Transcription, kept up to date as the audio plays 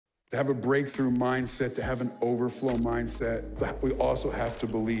to have a breakthrough mindset, to have an overflow mindset, but we also have to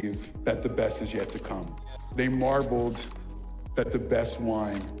believe that the best is yet to come. They marveled that the best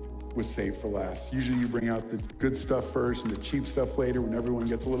wine was saved for last. Usually you bring out the good stuff first and the cheap stuff later when everyone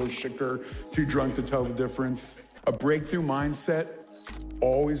gets a little shicker, too drunk to tell the difference. A breakthrough mindset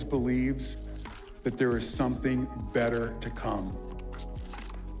always believes that there is something better to come.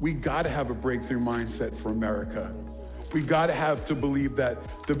 We gotta have a breakthrough mindset for America. We gotta have to believe that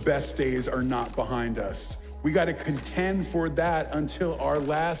the best days are not behind us. We gotta contend for that until our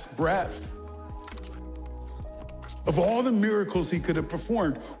last breath. Of all the miracles he could have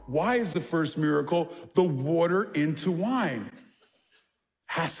performed, why is the first miracle the water into wine?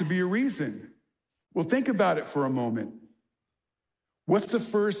 Has to be a reason. Well, think about it for a moment. What's the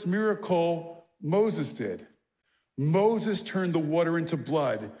first miracle Moses did? Moses turned the water into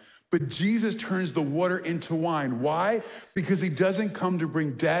blood, but Jesus turns the water into wine. Why? Because he doesn't come to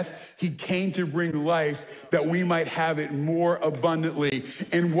bring death. He came to bring life that we might have it more abundantly.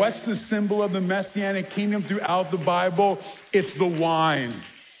 And what's the symbol of the Messianic kingdom throughout the Bible? It's the wine.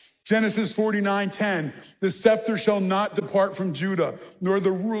 Genesis 49:10, the scepter shall not depart from Judah, nor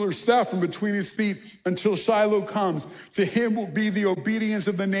the ruler's staff from between his feet until Shiloh comes. To him will be the obedience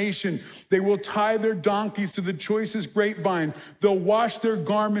of the nation. They will tie their donkeys to the choicest grapevine. They'll wash their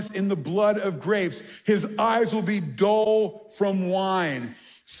garments in the blood of grapes. His eyes will be dull from wine.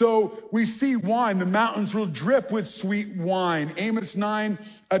 So we see wine. The mountains will drip with sweet wine. Amos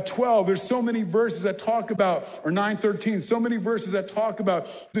 9:12. There's so many verses that talk about, or 9:13, so many verses that talk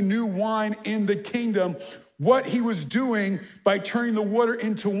about the new wine in the kingdom. What he was doing by turning the water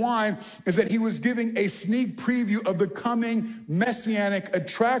into wine is that he was giving a sneak preview of the coming messianic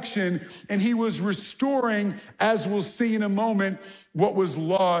attraction, and he was restoring, as we'll see in a moment, what was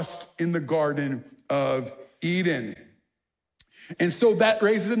lost in the Garden of Eden. And so that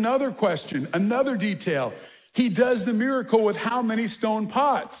raises another question, another detail. He does the miracle with how many stone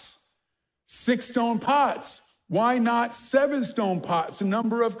pots? 6 stone pots. Why not 7 stone pots, the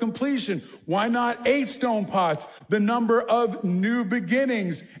number of completion? Why not 8 stone pots, the number of new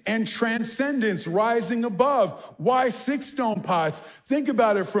beginnings and transcendence rising above? Why 6 stone pots? Think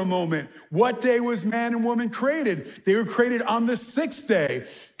about it for a moment. What day was man and woman created? They were created on the 6th day.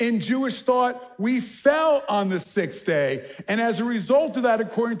 In Jewish thought, we fell on the 6th day. And as a result of that,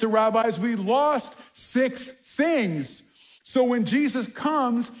 according to rabbis, we lost 6 things. So when Jesus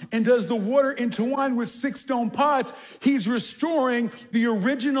comes and does the water into wine with 6 stone pots, he's restoring the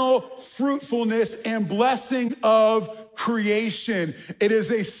original fruitfulness and blessing of creation. It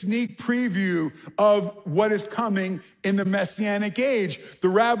is a sneak preview of what is coming in the Messianic age. The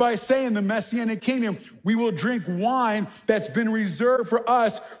rabbis say in the Messianic kingdom, we will drink wine that's been reserved for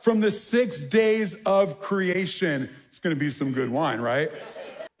us from the 6 days of creation. It's going to be some good wine, right?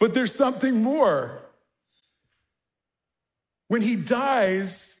 But there's something more. When he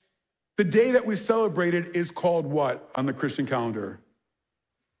dies, the day that we celebrated is called what on the Christian calendar?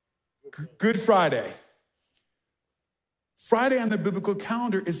 Good Friday. Friday on the biblical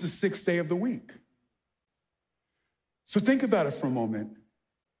calendar is the 6th day of the week. So think about it for a moment.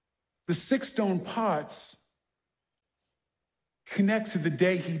 The 6 stone pots connect to the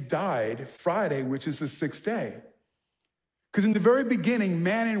day he died, Friday, which is the 6th day. Because in the very beginning,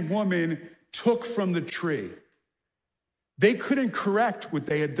 man and woman took from the tree. They couldn't correct what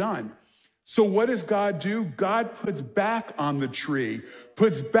they had done. So what does God do? God puts back on the tree,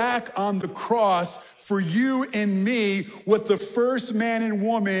 puts back on the cross for you and me what the first man and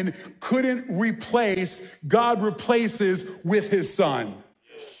woman couldn't replace, God replaces with his son.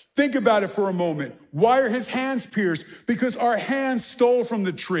 Think about it for a moment. Why are his hands pierced? Because our hands stole from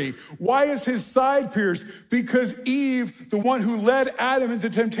the tree. Why is his side pierced? Because Eve, the one who led Adam into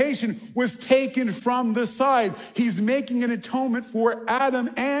temptation, was taken from the side. He's making an atonement for Adam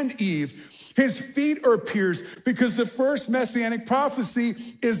and Eve. His feet are pierced because the first messianic prophecy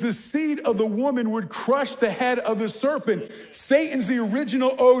is the seed of the woman would crush the head of the serpent. Satan's the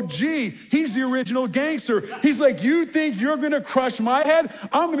original OG. He's the original gangster. He's like, you think you're going to crush my head?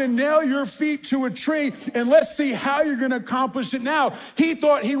 I'm going to nail your feet to a tree, and let's see how you're going to accomplish it now. He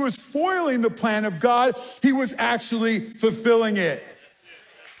thought he was foiling the plan of God. He was actually fulfilling it.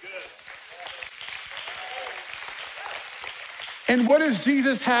 And what does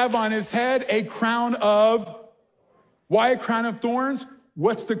Jesus have on his head? A crown of, why a crown of thorns?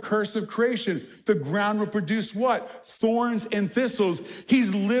 What's the curse of creation? The ground will produce what? Thorns and thistles.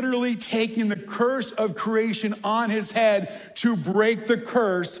 He's literally taking the curse of creation on his head to break the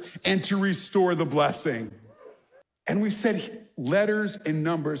curse and to restore the blessing. And we said letters and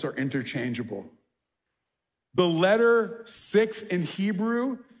numbers are interchangeable. The letter 6 in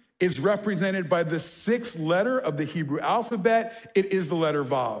Hebrew is represented by the sixth letter of the Hebrew alphabet. It is the letter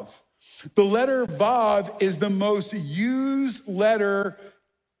Vav. The letter Vav is the most used letter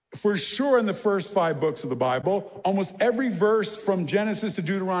for sure in the first 5 books of the Bible. Almost every verse from Genesis to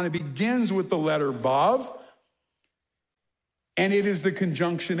Deuteronomy begins with the letter Vav, and it is the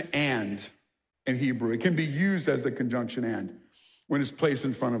conjunction and in Hebrew. It can be used as the conjunction and when it's placed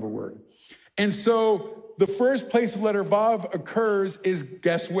in front of a word. And so the first place the letter Vav occurs is,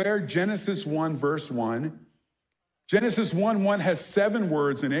 guess where? Genesis 1, verse 1. Genesis 1:1 has 7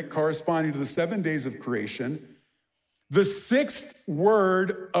 words in it corresponding to the 7 days of creation. The 6th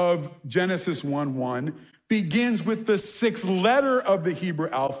word of Genesis 1:1 begins with the 6th letter of the Hebrew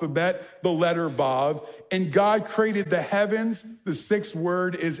alphabet, the letter Vav, and God created the heavens. The 6th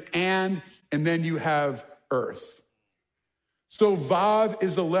word is and then you have earth. So Vav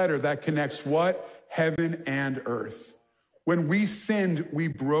is the letter that connects what? Heaven and earth. When we sinned, we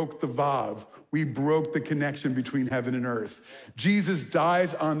broke the Vav. We broke the connection between heaven and earth. Jesus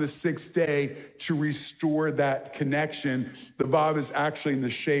dies on the 6th day to restore that connection. The Vav is actually in the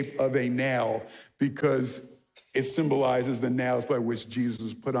shape of a nail because it symbolizes the nails by which Jesus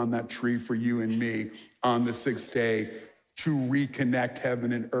was put on that tree for you and me on the 6th day to reconnect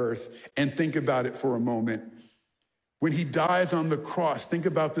heaven and earth. And think about it for a moment. When he dies on the cross, think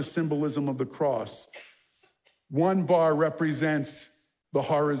about the symbolism of the cross. 1 bar represents the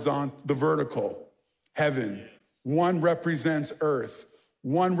horizontal, the vertical, heaven. 1 represents earth.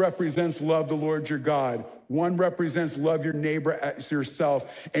 1 represents love the Lord your God. 1 represents love your neighbor as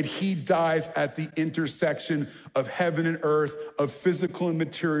yourself. And he dies at the intersection of heaven and earth, of physical and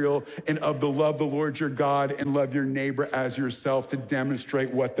material, and of the love the Lord your God and love your neighbor as yourself to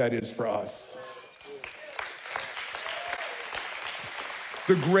demonstrate what that is for us.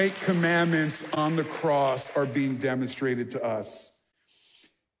 The great commandments on the cross are being demonstrated to us.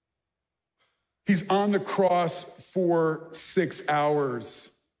 He's on the cross for 6 hours.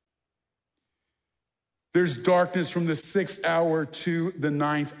 There's darkness from the 6th hour to the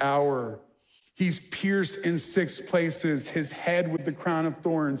 9th hour. He's pierced in 6 places, his head with the crown of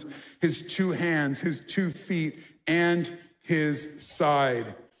thorns, his 2 hands, his 2 feet, and his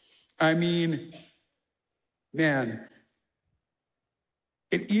side. I mean, man,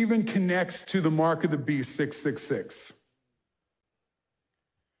 it even connects to the mark of the beast, 666.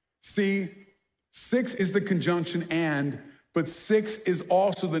 See, 6 is the conjunction and, but 6 is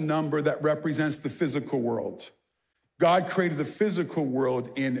also the number that represents the physical world. God created the physical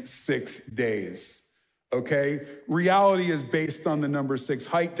world in 6 days, okay? Reality is based on the number 6.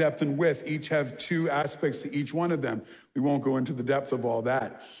 Height, depth, and width each have 2 aspects to each one of them. We won't go into the depth of all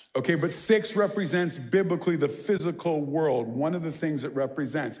that. Okay, but 6 represents biblically the physical world. One of the things it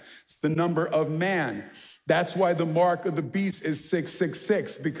represents. It's the number of man. That's why the mark of the beast is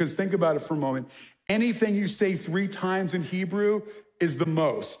 666, because think about it for a moment. Anything you say 3 times in Hebrew is the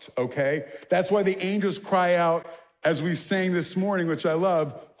most, okay? That's why the angels cry out, as we sang this morning, which I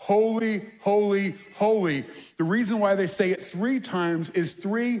love, holy, holy, holy. The reason why they say it 3 times is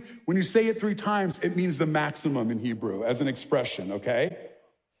 3, when you say it 3 times, it means the maximum in Hebrew as an expression, okay?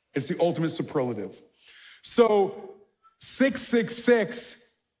 It's the ultimate superlative. So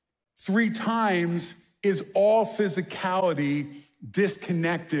 666 3 times is all physicality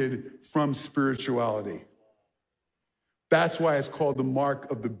disconnected from spirituality. That's why it's called the mark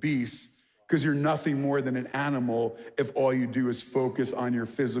of the beast, because you're nothing more than an animal if all you do is focus on your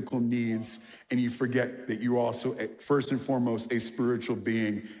physical needs and you forget that you also, first and foremost, a spiritual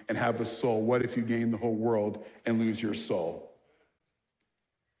being and have a soul. What if you gain the whole world and lose your soul?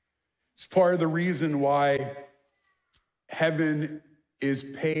 It's part of the reason why heaven is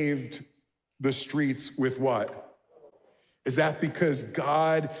paved the streets with what? Is that because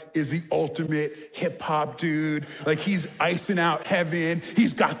God is the ultimate hip hop dude? Like he's icing out heaven.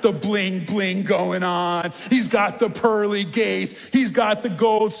 He's got the bling bling going on. He's got the pearly gates. He's got the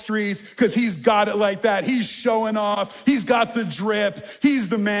gold streets because he's got it like that. He's showing off. He's got the drip. He's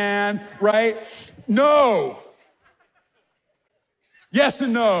the man, right? No. Yes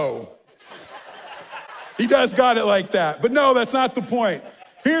and no. He does got it like that. But no, that's not the point.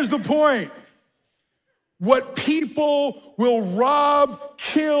 Here's the point. What people will rob,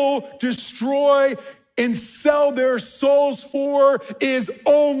 kill, destroy, and sell their souls for is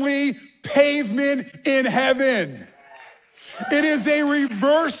only pavement in heaven. It is a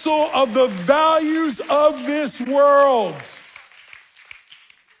reversal of the values of this world.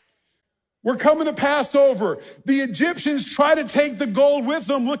 We're coming to Passover. The Egyptians try to take the gold with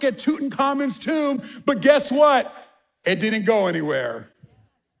them. Look at Tutankhamun's tomb. But guess what? It didn't go anywhere.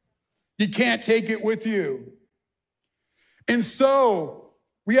 You can't take it with you. And so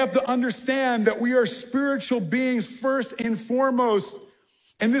We have to understand that we are spiritual beings first and foremost.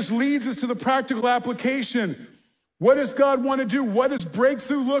 And this leads us to the practical application. What does God want to do? What does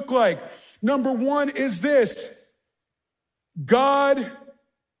breakthrough look like? Number one is this. God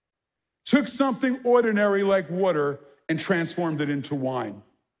took something ordinary like water and transformed it into wine.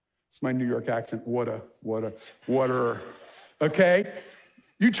 It's my New York accent. Water. Okay?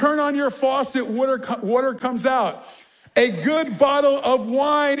 You turn on your faucet, water comes out. A good bottle of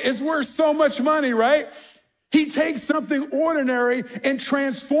wine is worth so much money, right? He takes something ordinary and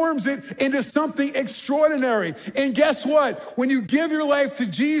transforms it into something extraordinary. And guess what? When you give your life to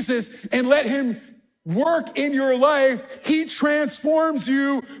Jesus and let him work in your life, he transforms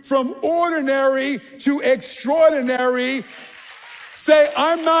you from ordinary to extraordinary. Say,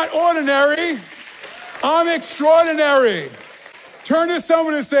 I'm not ordinary, I'm extraordinary. Turn to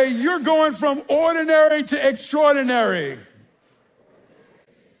someone and say, you're going from ordinary to extraordinary.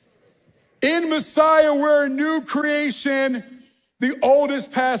 In Messiah, we're a new creation. The old is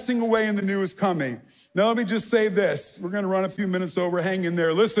passing away and the new is coming. Now, let me just say this. We're going to run a few minutes over. Hang in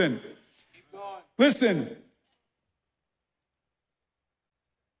there. Listen. To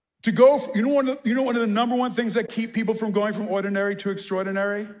go, you know one of the number one things that keep people from going from ordinary to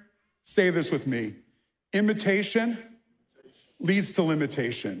extraordinary? Say this with me. Imitation leads to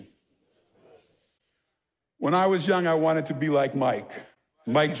limitation. When I was young, I wanted to be like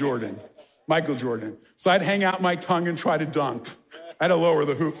Michael Jordan. So I'd hang out my tongue and try to dunk. I had to lower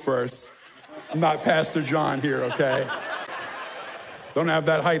the hoop first. I'm not Pastor John here, okay? Don't have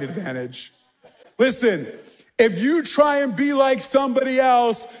that height advantage. Listen, if you try and be like somebody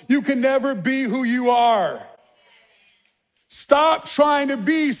else, you can never be who you are. Stop trying to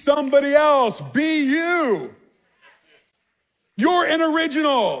be somebody else. Be you. You're an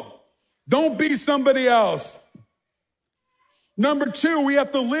original. Don't be somebody else. Number two, we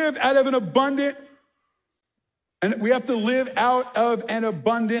have to live out of an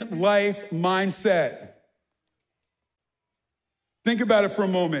abundant life mindset. Think about it for a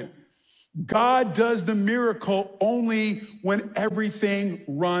moment. God does the miracle only when everything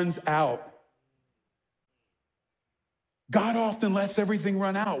runs out. God often lets everything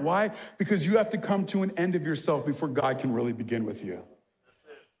run out. Why? Because you have to come to an end of yourself before God can really begin with you.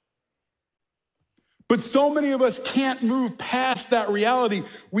 But so many of us can't move past that reality.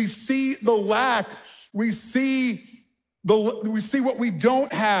 We see the lack. We see what we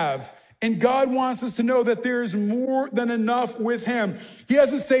don't have. And God wants us to know that there is more than enough with him. He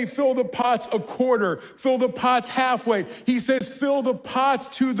doesn't say fill the pots a quarter, fill the pots halfway. He says fill the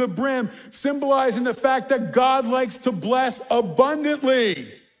pots to the brim, symbolizing the fact that God likes to bless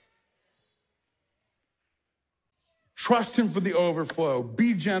abundantly. Trust him for the overflow.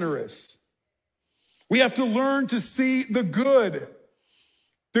 Be generous. We have to learn to see the good.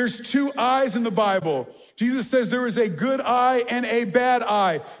 There's two eyes in the Bible. Jesus says there is a good eye and a bad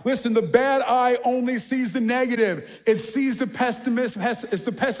eye. Listen, the bad eye only sees the negative. It sees the it's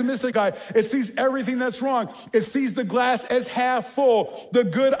the pessimistic eye. It sees everything that's wrong. It sees the glass as half full. The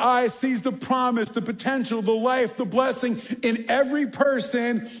good eye sees the promise, the potential, the life, the blessing in every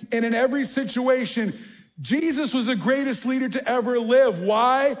person and in every situation. Jesus was the greatest leader to ever live.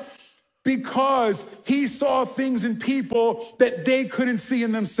 Why? Because he saw things in people that they couldn't see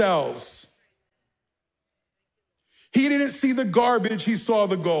in themselves. He didn't see the garbage, he saw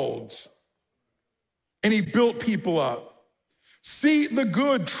the gold. And he built people up. See the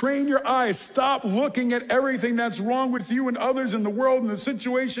good, train your eyes. Stop looking at everything that's wrong with you and others in the world and the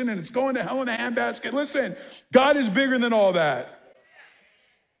situation and it's going to hell in a handbasket. Listen, God is bigger than all that.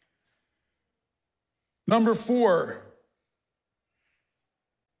 Number 4.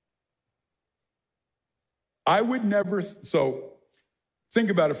 So think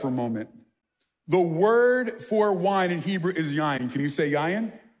about it for a moment. The word for wine in Hebrew is yayin. Can you say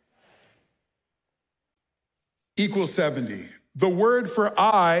yayin? Equals 70. The word for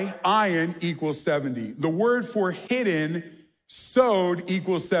ayin equals 70. The word for hidden, sod,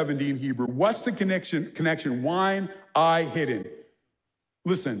 equals 70 in Hebrew. What's the connection? Wine, hidden.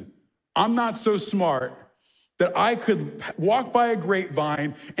 Listen, I'm not so smart that I could walk by a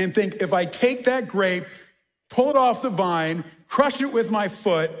grapevine and think if I take that grape, pull it off the vine, crush it with my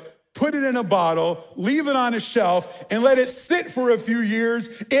foot, put it in a bottle, leave it on a shelf, and let it sit for a few years,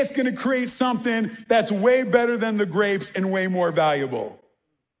 it's going to create something that's way better than the grapes and way more valuable.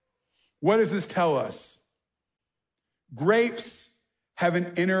 What does this tell us? Grapes have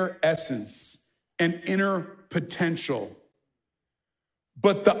an inner essence, an inner potential.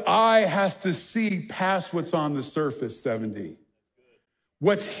 But the eye has to see past what's on the surface, 70.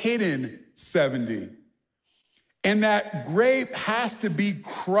 What's hidden, 70. And that grape has to be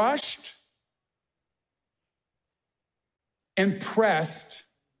crushed and pressed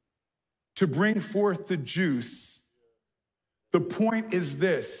to bring forth the juice. The point is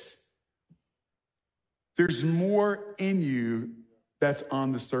this: there's more in you that's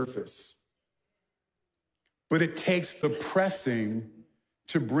on the surface, but it takes the pressing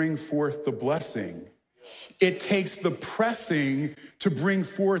to bring forth the blessing. It takes the pressing to bring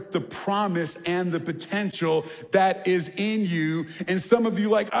forth the promise and the potential that is in you. And some of you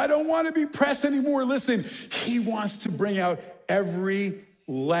like, I don't want to be pressed anymore. Listen, he wants to bring out every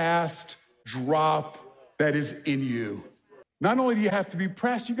last drop that is in you. Not only do you have to be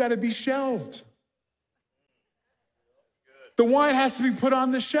pressed, you got to be shelved. The wine has to be put on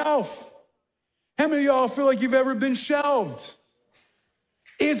the shelf. How many of y'all feel like you've ever been shelved?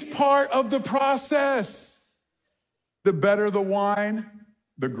 It's part of the process. The better the wine,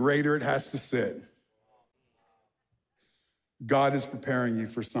 the greater it has to sit. God is preparing you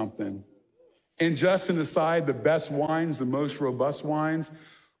for something. And just an aside, the best wines, the most robust wines,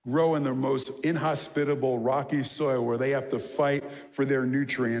 grow in the most inhospitable, rocky soil where they have to fight for their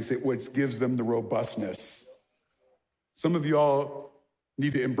nutrients. It's what gives them the robustness. Some of y'all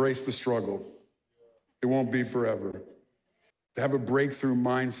need to embrace the struggle. It won't be forever. To have a breakthrough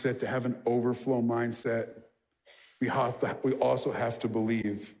mindset, to have an overflow mindset, we also have to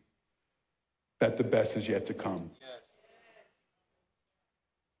believe that the best is yet to come.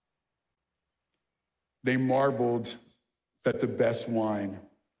 They marveled that the best wine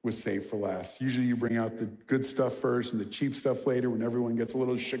was saved for last. Usually you bring out the good stuff first and the cheap stuff later when everyone gets a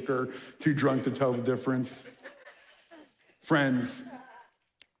little shicker, too drunk to tell the difference. Friends,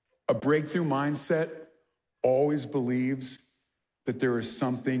 a breakthrough mindset always believes that there is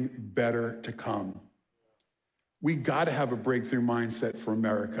something better to come. We got to have a breakthrough mindset for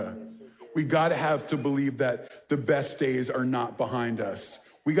America. We got to have to believe that the best days are not behind us.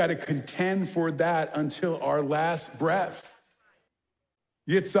 We got to contend for that until our last breath.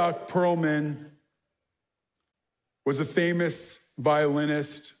 Yitzhak Perlman was a famous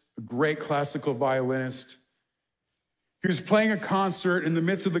violinist, a great classical violinist. He was playing a concert. In the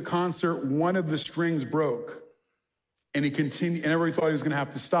midst of the concert, one of the strings broke. And he continued, and everybody thought he was going to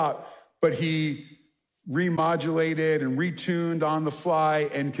have to stop. But he remodulated and retuned on the fly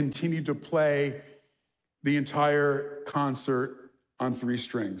and continued to play the entire concert on 3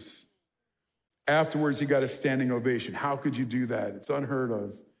 strings. Afterwards, he got a standing ovation. How could you do that? It's unheard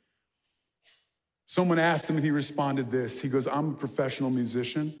of. Someone asked him, and he responded this. He goes, I'm a professional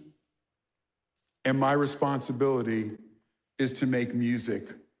musician, and my responsibility is to make music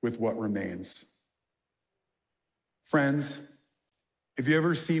with what remains. Friends, if you've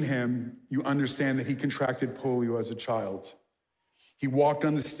ever seen him, you understand that he contracted polio as a child. He walked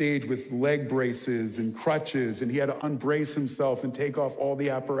on the stage with leg braces and crutches, and he had to unbrace himself and take off all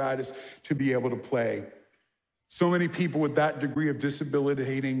the apparatus to be able to play. So many people with that degree of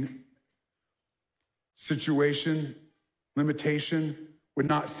disabilitating situation, limitation, would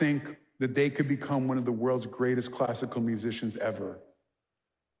not think that they could become one of the world's greatest classical musicians ever.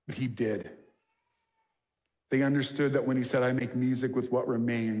 But he did. They understood that when he said, I make music with what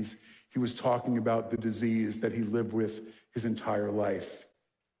remains, he was talking about the disease that he lived with his entire life.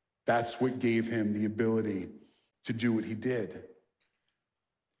 That's what gave him the ability to do what he did.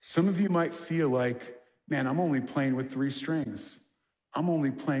 Some of you might feel like, man, I'm only playing with 3 strings. I'm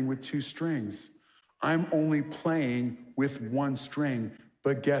only playing with 2 strings. I'm only playing with 1 string.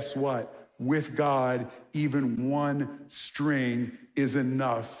 But guess what? With God, even 1 string is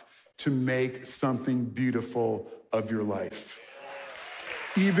enough to make something beautiful of your life.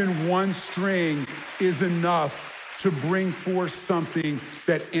 Even 1 string is enough to bring forth something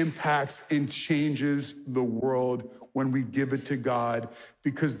that impacts and changes the world when we give it to God,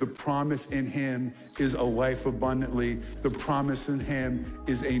 because the promise in him is a life abundantly. The promise in him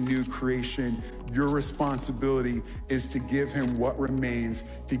is a new creation. Your responsibility is to give him what remains,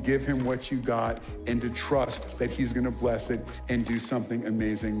 to give him what you got, and to trust that he's gonna bless it and do something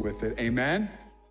amazing with it. Amen?